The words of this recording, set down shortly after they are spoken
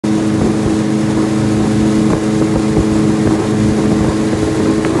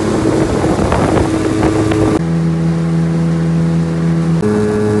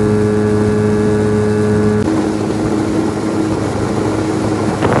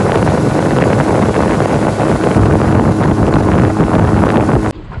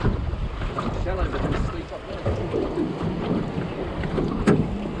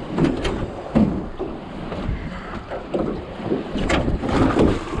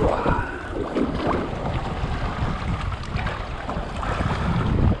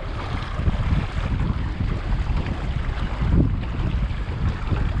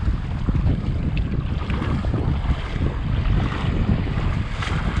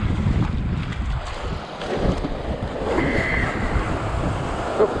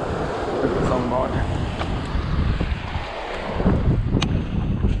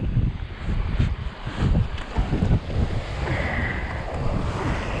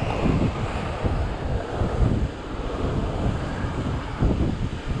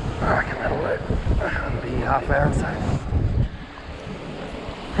half hour or so.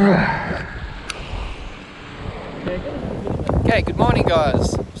 Okay, good morning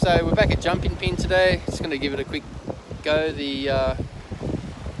guys. So we're back at Jumpinpin today. Just going to give it a quick go. The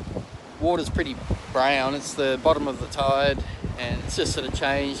water's pretty brown. It's the bottom of the tide and it's just sort of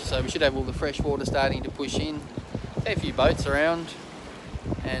changed, so we should have all the fresh water starting to push in. A few boats around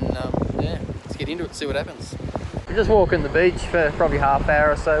and yeah, let's get into it, see what happens. We're just walking the beach for probably half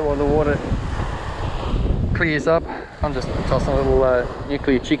hour or so while the water clears up. I'm just tossing a little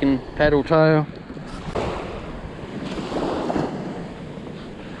nuclear chicken paddle tail.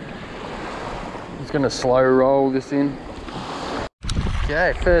 Just going to slow roll this in.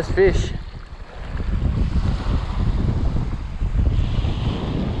 Okay, first fish.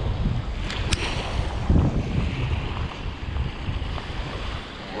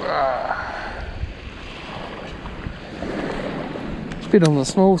 Bit on the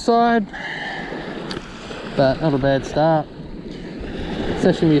small side, but not a bad start. It's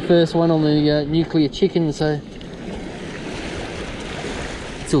actually my first one on the nuclear chicken, so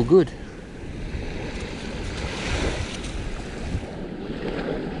it's all good.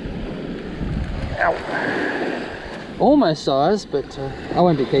 Ow. Almost size, but I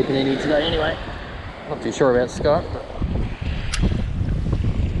won't be keeping any today anyway. Not too sure about Scott, but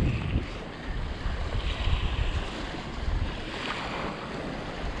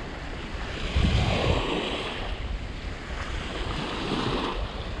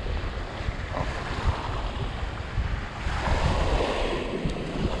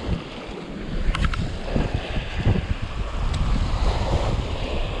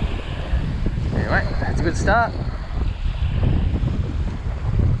good start.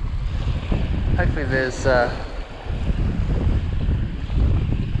 Hopefully there's some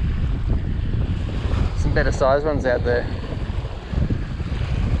better sized ones out there.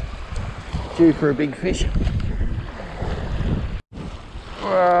 Due for a big fish.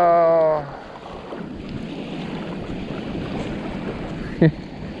 Whoa.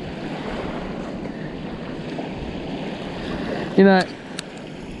 You know,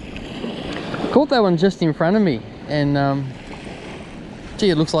 caught that one just in front of me, and gee,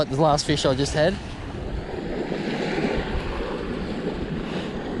 it looks like the last fish I just had.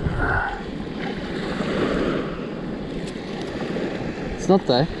 It's not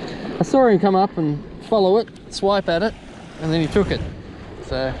though. I saw him come up and follow it, swipe at it, and then he took it.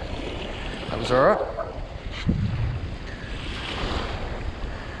 So that was all right.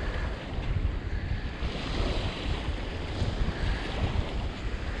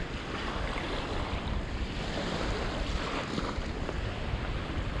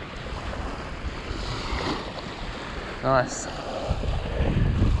 Nice.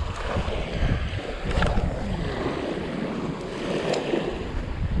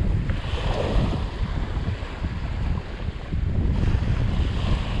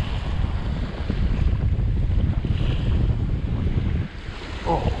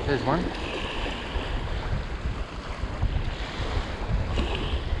 Oh, there's one.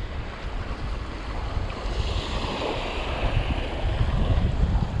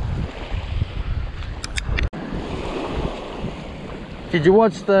 Did you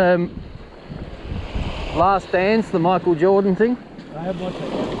watch the Last Dance, the Michael Jordan thing? I have watched it.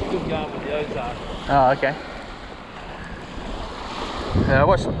 Good going with the Ozark. Oh, okay. I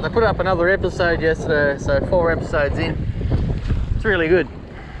watched. They put up another episode yesterday, so 4 episodes in. It's really good.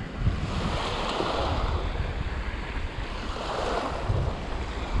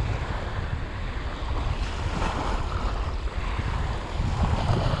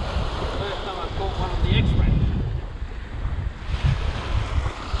 First time I caught one of the X-ray.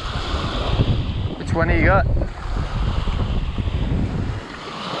 Which one do you got?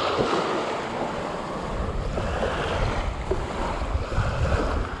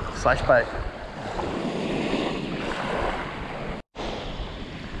 Slash bait.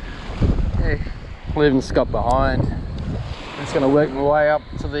 Yeah, leaving Scott behind. I'm just going to work my way up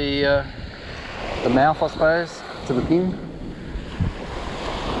to the mouth, I suppose, to the pin.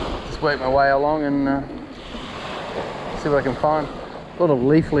 Just work my way along and see what I can find. A lot of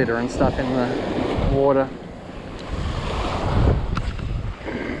leaf litter and stuff in the water,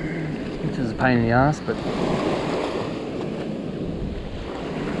 which is a pain in the ass, but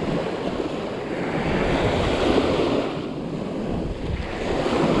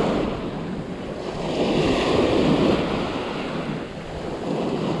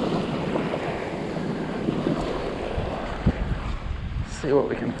see what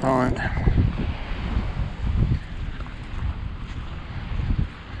we can find.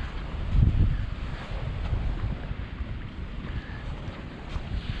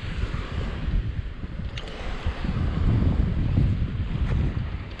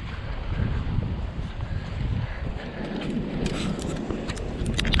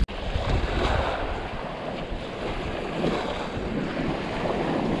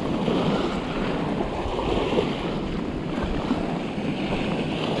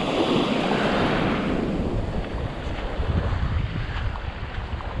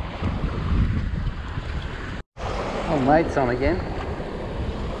 Old mate's on again.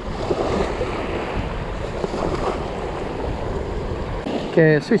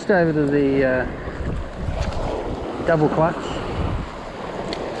 Okay, I've switched over to the double clutch.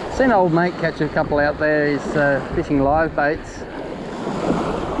 Seen old mate catch a couple out there. He's fishing live baits,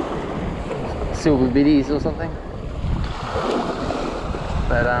 silver biddies or something.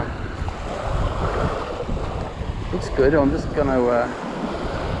 But looks good. I'm just going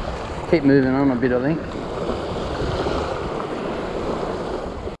to keep moving on a bit, I think.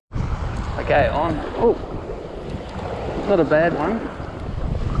 Okay, on. Oh, not a bad one.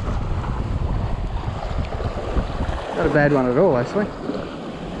 Not a bad one at all, actually.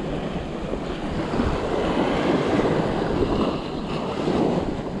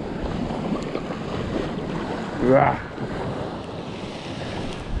 Rah.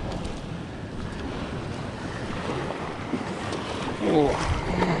 Oh.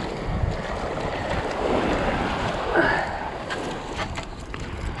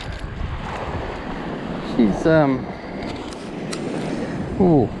 She's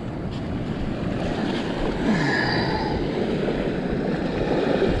ooh.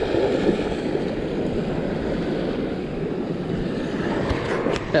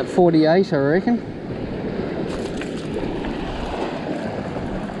 About 48, I reckon.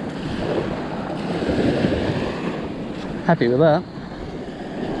 Happy with that.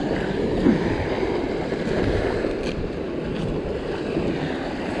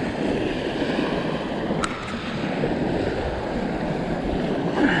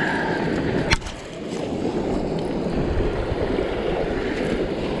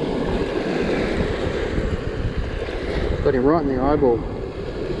 Got him right in the eyeball.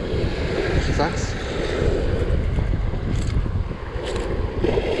 Sucks.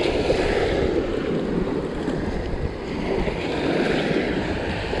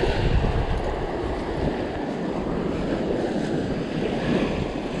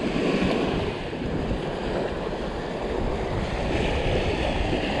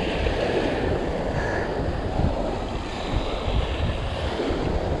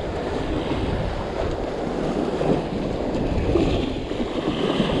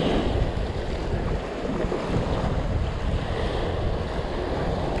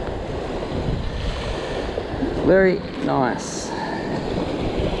 Very nice.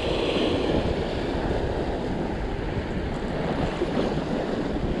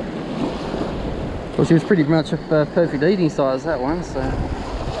 Well, she was pretty much a perfect eating size, that one, so.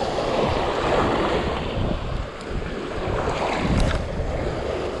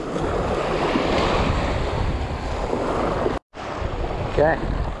 Okay.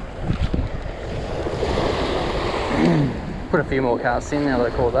 Put a few more casts in now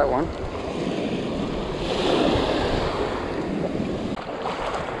that I caught that one.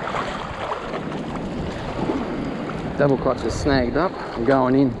 Double clutch is snagged up. I'm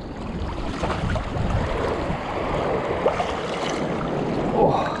going in.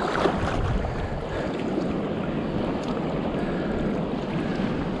 Oh.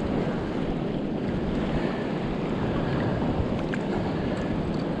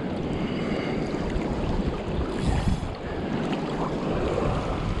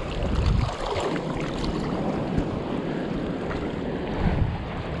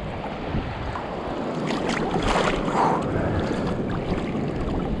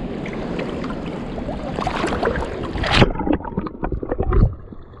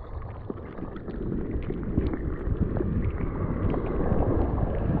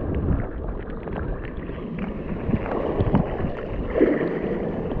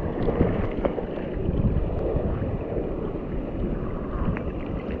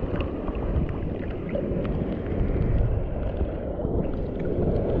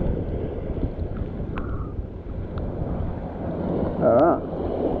 Alright.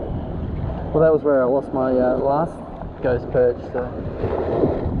 Well, that was where I lost my last ghost perch, so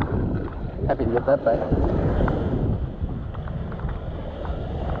happy to get that back.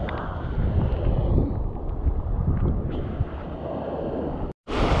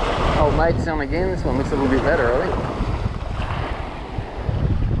 Old mate's on again. This one looks a little bit better, I think.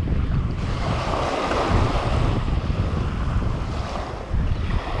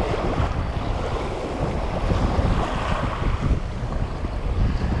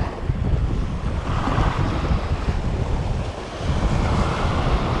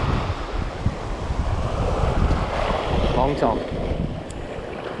 Long tom.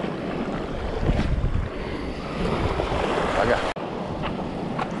 Okay.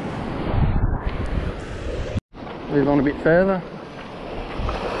 Move on a bit further.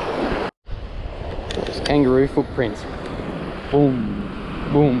 Just kangaroo footprints. Boom,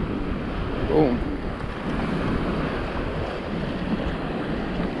 boom, boom.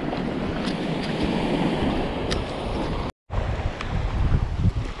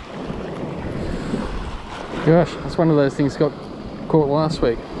 Gosh, that's one of those things got caught last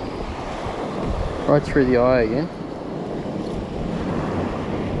week. Right through the eye again.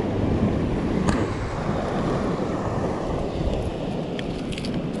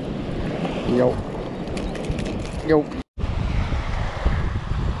 Yo. Yo.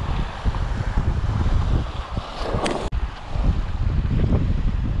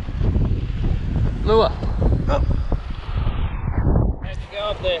 Lure. How'd you go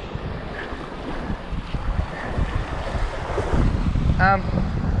up there?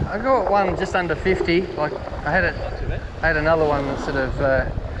 I got one just under 50. Like I had another one that sort of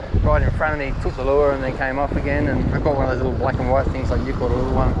right in front of me, took the lure and then came off again, and I got one of those little black and white things like you caught a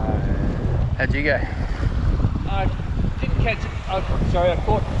little one. How'd you go? I didn't catch it. I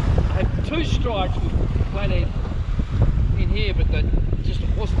had 2 strikes with Flathead in here, but that just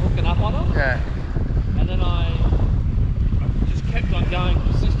wasn't hooking up on them. Yeah. And then I just kept on going,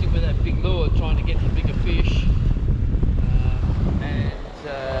 persisting with that big lure, trying to get the bigger fish.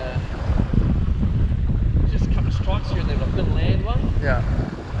 Just a couple of strikes here and there, but I couldn't land one. Yeah.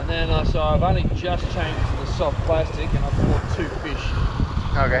 And then I've only just changed to the soft plastic, and I've caught 2 fish.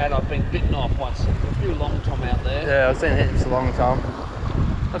 Okay. And I've been bitten off once. A few long tom out there. Yeah, I've seen heaps a long time.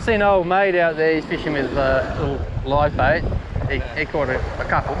 I've seen old mate out there, he's fishing with a little live bait. He caught a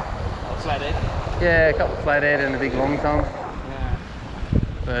couple. Oh, Flathead? Yeah, a couple of flathead and a big long tom. Yeah.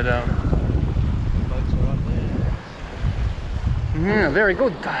 But Boats are up there. yeah, very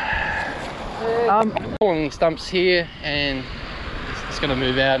good. Pulling stumps here, and it's going to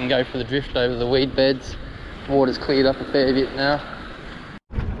move out and go for the drift over the weed beds. Water's cleared up a fair bit now.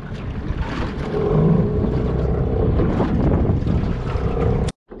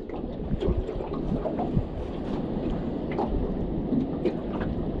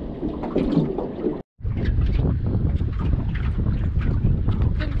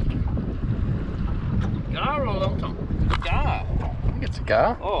 Gar or a long tom? Gar. I think it's a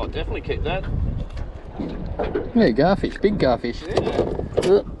gar. Oh, definitely keep that. Yeah, garfish, big garfish. Yeah.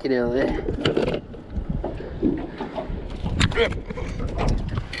 Oh, get out of there.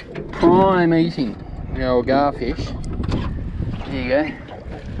 Prime eating, the old garfish. There you go.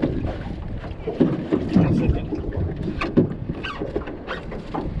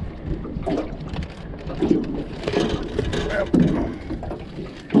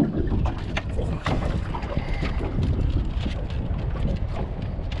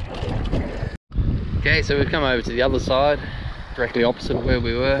 Okay, so we've come over to the other side, directly opposite of where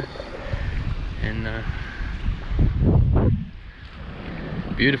we were, and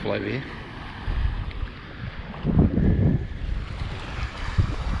beautiful over here.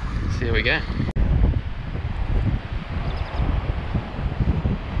 So here we go.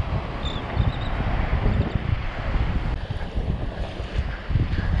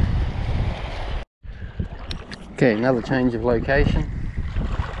 Okay, another change of location.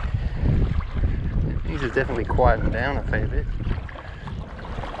 These have definitely quietened down a fair bit.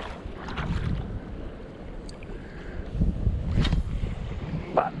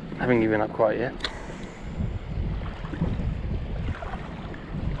 But haven't given up quite yet.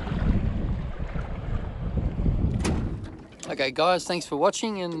 Okay guys, thanks for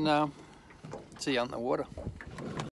watching, and see you on the water.